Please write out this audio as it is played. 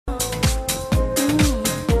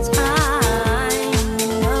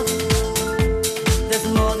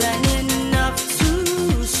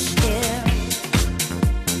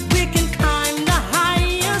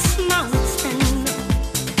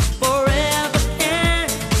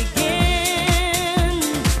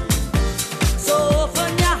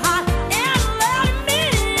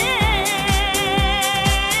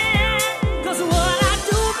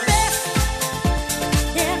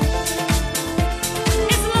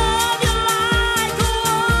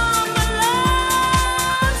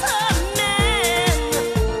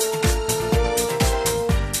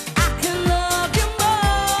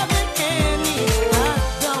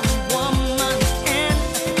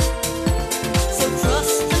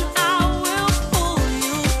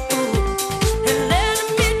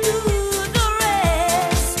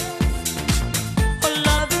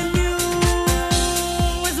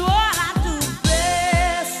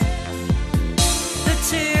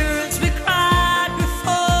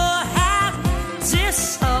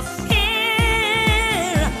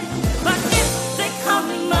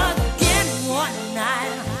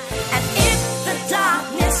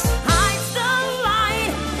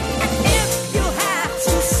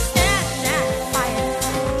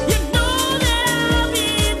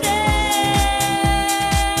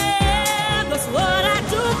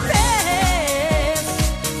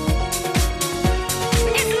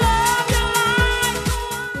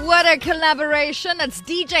What a collaboration. It's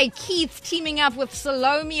DJ Keith teaming up with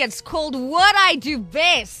Salome. It's called What I Do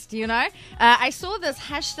Best, you know. I saw this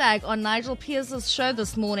hashtag on Nigel Pearce's show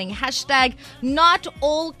this morning. Hashtag not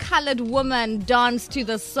all colored women dance to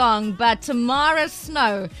the song, but Tamara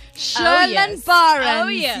Snow, Sherlyn Barnes. Oh,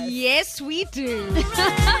 yes. Yes, we do.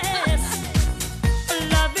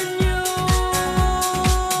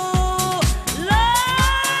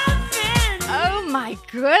 My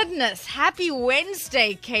goodness. Happy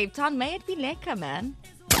Wednesday, Cape Town. May it be lekker, man.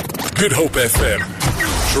 Good Hope FM.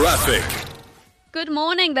 Traffic. Good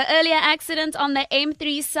morning. The earlier accident on the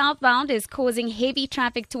M3 southbound is causing heavy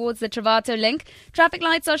traffic towards the Travato link. Traffic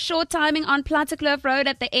lights are short timing on Plattekloof Road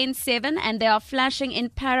at the N7 and they are flashing in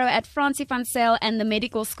Parow at Francie van Zyl and the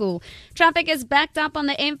medical school. Traffic is backed up on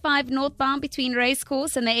the M5 northbound between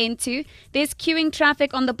Racecourse and the N2. There's queuing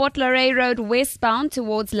traffic on the Bottleray Road westbound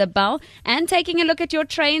towards Lebel. And taking a look at your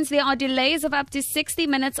trains, there are delays of up to 60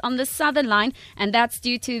 minutes on the southern line, and that's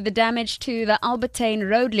due to the damage to the Albertine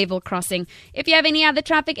Road level crossing. If you have any other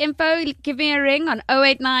traffic info, give me a ring on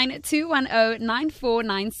 089 210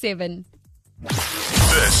 9497.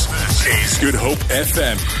 This is Good Hope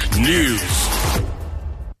FM News.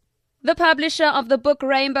 The publisher of the book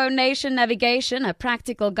Rainbow Nation Navigation, a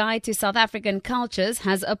practical guide to South African cultures,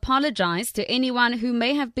 has apologized to anyone who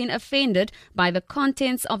may have been offended by the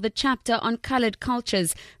contents of the chapter on colored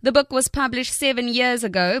cultures. The book was published 7 years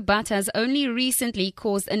ago, but has only recently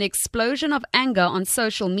caused an explosion of anger on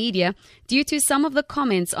social media due to some of the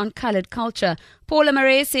comments on colored culture. Paula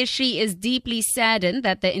Murray says she is deeply saddened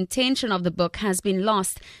that the intention of the book has been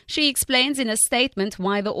lost. She explains in a statement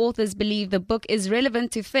why the authors believe the book is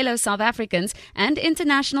relevant to fellow South Africans and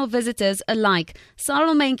international visitors alike.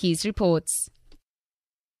 Cyril Menkes reports.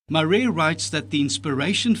 Murray writes that the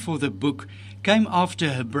inspiration for the book came after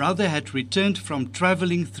her brother had returned from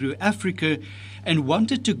traveling through Africa and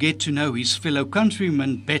wanted to get to know his fellow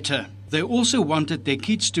countrymen better. They also wanted their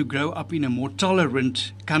kids to grow up in a more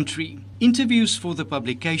tolerant country. Interviews for the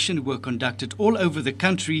publication were conducted all over the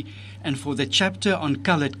country, and for the chapter on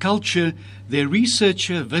colored culture, their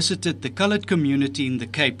researcher visited the colored community in the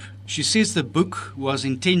Cape. She says the book was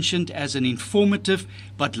intentioned as an informative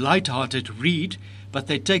but light-hearted read, but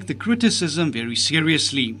they take the criticism very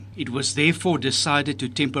seriously. It was therefore decided to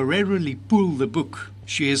temporarily pull the book.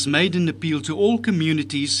 She has made an appeal to all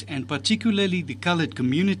communities, and particularly the colored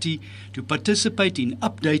community, to participate in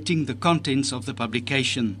updating the contents of the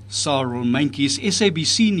publication. Cyril Menkes,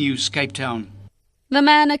 SABC News, Cape Town. The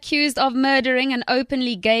man accused of murdering an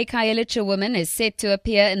openly gay Khayelitsha woman is set to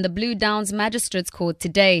appear in the Blue Downs Magistrates Court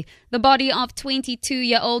today. The body of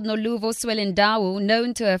 22-year-old Noluvo Swelindawu,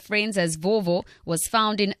 known to her friends as Vovo, was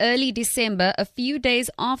found in early December, a few days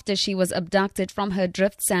after she was abducted from her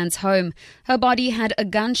Drift Sands home. Her body had a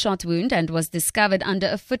gunshot wound and was discovered under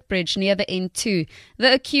a footbridge near the N2.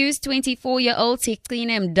 The accused, 24-year-old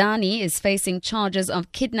Tiqine Mdani, is facing charges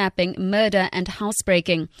of kidnapping, murder and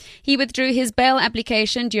housebreaking. He withdrew his bail application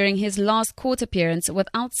during his last court appearance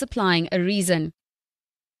without supplying a reason.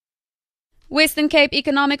 Western Cape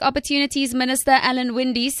Economic Opportunities Minister Alan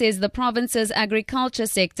Winde says the province's agriculture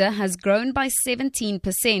sector has grown by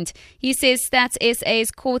 17%. He says Stats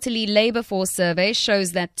SA's quarterly labour force survey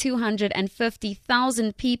shows that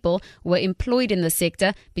 250,000 people were employed in the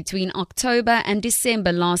sector between October and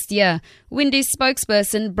December last year. Winde's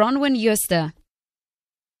spokesperson Bronwyn Juster.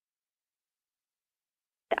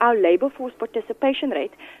 Our labour force participation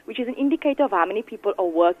rate, which is an indicator of how many people are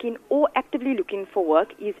working or actively looking for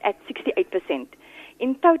work, is at 68%.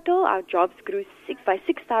 In total, our jobs grew by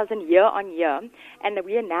 6,000 year on year, and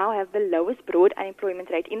we now have the lowest broad unemployment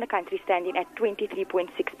rate in the country, standing at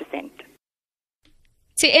 23.6%.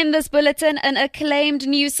 To end this bulletin, an acclaimed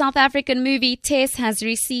new South African movie, Tess, has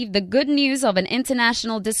received the good news of an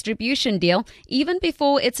international distribution deal even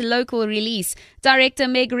before its local release. Director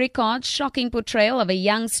Meg Rickard's shocking portrayal of a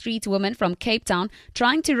young street woman from Cape Town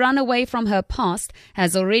trying to run away from her past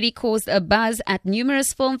has already caused a buzz at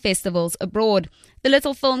numerous film festivals abroad. The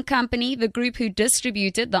Little Film Company, the group who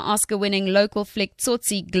distributed the Oscar-winning local flick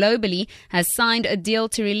Tsotsi globally, has signed a deal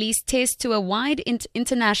to release Tess to a wide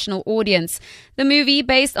international audience. The movie,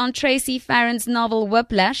 based on Tracy Farron's novel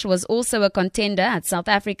Whiplash, was also a contender at South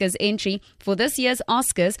Africa's entry for this year's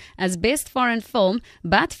Oscars as Best Foreign Film,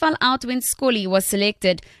 but fell out when Scully was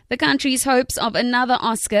selected. The country's hopes of another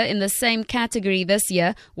Oscar in the same category this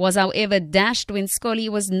year was, however, dashed when Scully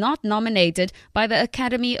was not nominated by the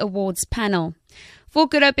Academy Awards panel. For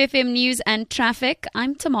Good Hope FM News and Traffic,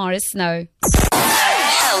 I'm Tamara Snow.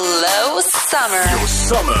 Hello, summer. Your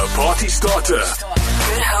summer party starter.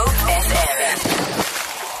 Good Hope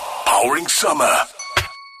FM. Powering summer.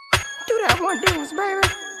 Do that one dance, baby.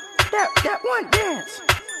 That one dance.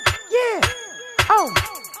 Yeah. Oh,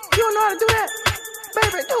 you don't know how to do that?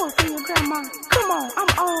 Baby, do it for your grandma. Come on, I'm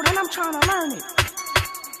old and I'm trying to learn it.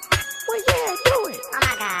 Well, yeah, do it. Oh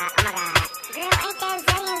my God. Girl, ain't that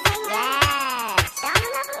Zay? Yes. Don't you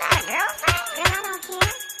love a lot of girlfriend? Girl, I don't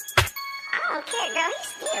care. I don't care, girl. He's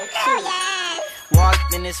still girl, yes.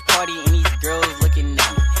 Walked in this party and these girls looking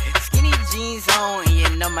at me. Skinny jeans on and you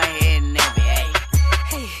know my head nappy.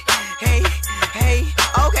 Hey,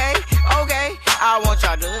 okay. I want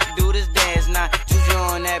y'all to do this dance now. Juju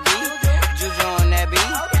on that beat, juju on that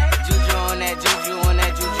beat, juju on that, juju on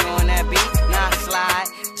that, juju on that beat. Now slide,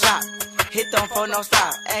 drop, hit don't for no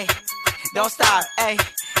stop, ayy. Don't stop, ayy.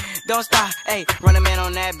 Don't stop, ayy. Run a man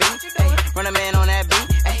on that beat, ayy. Run a man on that beat,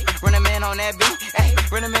 ayy. Run a man on that beat,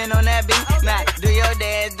 ayy. Run a man on that beat. Now do your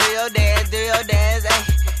dance, ayy.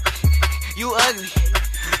 You ugly,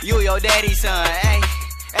 you your daddy's son, ayy.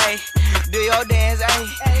 Do your dance, ayy.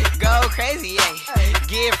 Go crazy, ayy.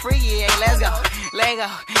 Get freaky, ayy. Let's go.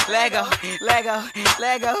 Let go.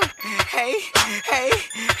 Hey.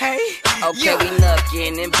 Okay, we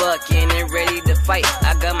knuckin' and buckin' and ready to fight.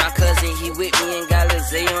 I got my cousin, he with me and got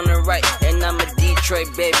Lizzie on the right. And I'm a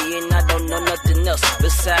Detroit baby and I don't know nothing else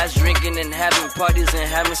besides drinking and having parties and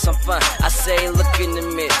having some fun. I say look in the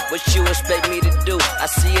mirror, what you expect me to do? I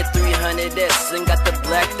see a 300S and got the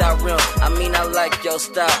blacked out rim. I mean I like your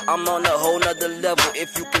style, I'm on a whole nother level.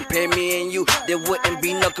 If you compare me and you, there wouldn't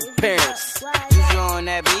be no comparison. Juju on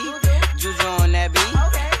that beat, juju on that beat,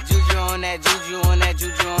 juju on that, juju on that,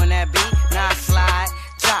 juju on that beat. Now slide,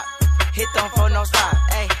 drop, hit don't for no stop,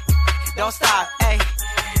 ayy. Don't stop, ayy.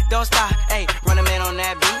 Don't stop, ayy. Run a man on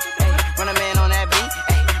that beat, ayy. Run a man on that beat,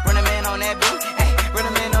 ayy. Run a man on that beat, ayy. Run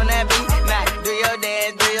a man on that beat. Now do your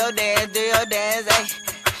dance, ayy.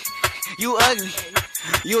 You ugly,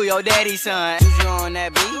 you your daddy's son. Juju on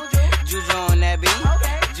that beat, juju on that beat,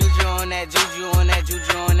 juju on that, juju on that,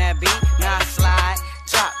 juju on that beat. Now slide,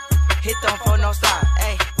 drop, hit don't for no stop,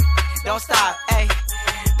 ayy. Don't stop, ayy.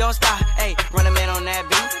 Don't stop, ayy. Run a man on that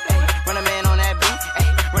beat, ayy. Run a man on that beat,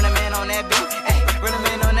 ayy. Run a man on that beat, ayy. Run a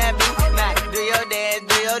man on that beat. Now do your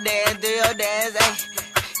dance, ayy.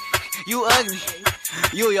 You ugly,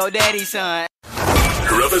 you your daddy's son.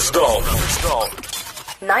 Riverstone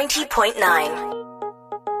 90.9.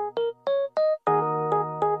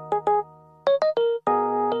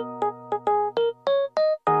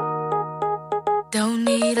 Don't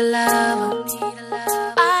need a lover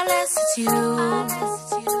unless it's you.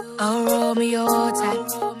 A Romeo type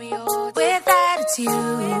with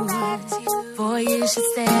attitude. Boy, you should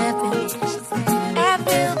step in and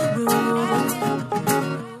fill the room.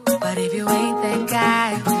 But if you ain't that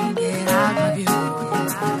guy, get out of you.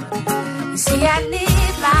 You see, I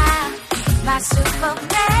need my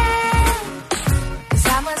Superman. 'Cause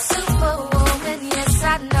I'm a superwoman, yes,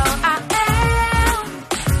 I know I am.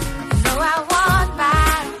 You know I want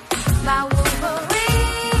my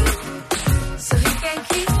Wolverine, so he can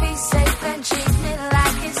keep me safe and treat me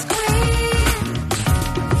like his queen.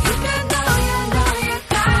 You know you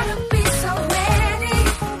gotta be so ready,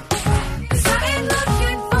 'cause I ain't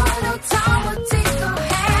looking for no Tom or Dick or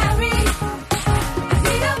Harry. I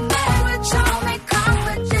need a man with charm and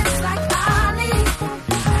confidence like Ollie,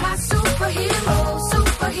 my superhero.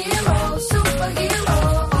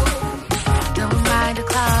 Don't mind the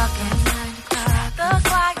clock and the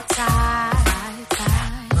quiet time,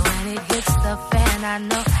 but when it hits the fan, I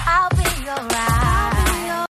know I'll be alright.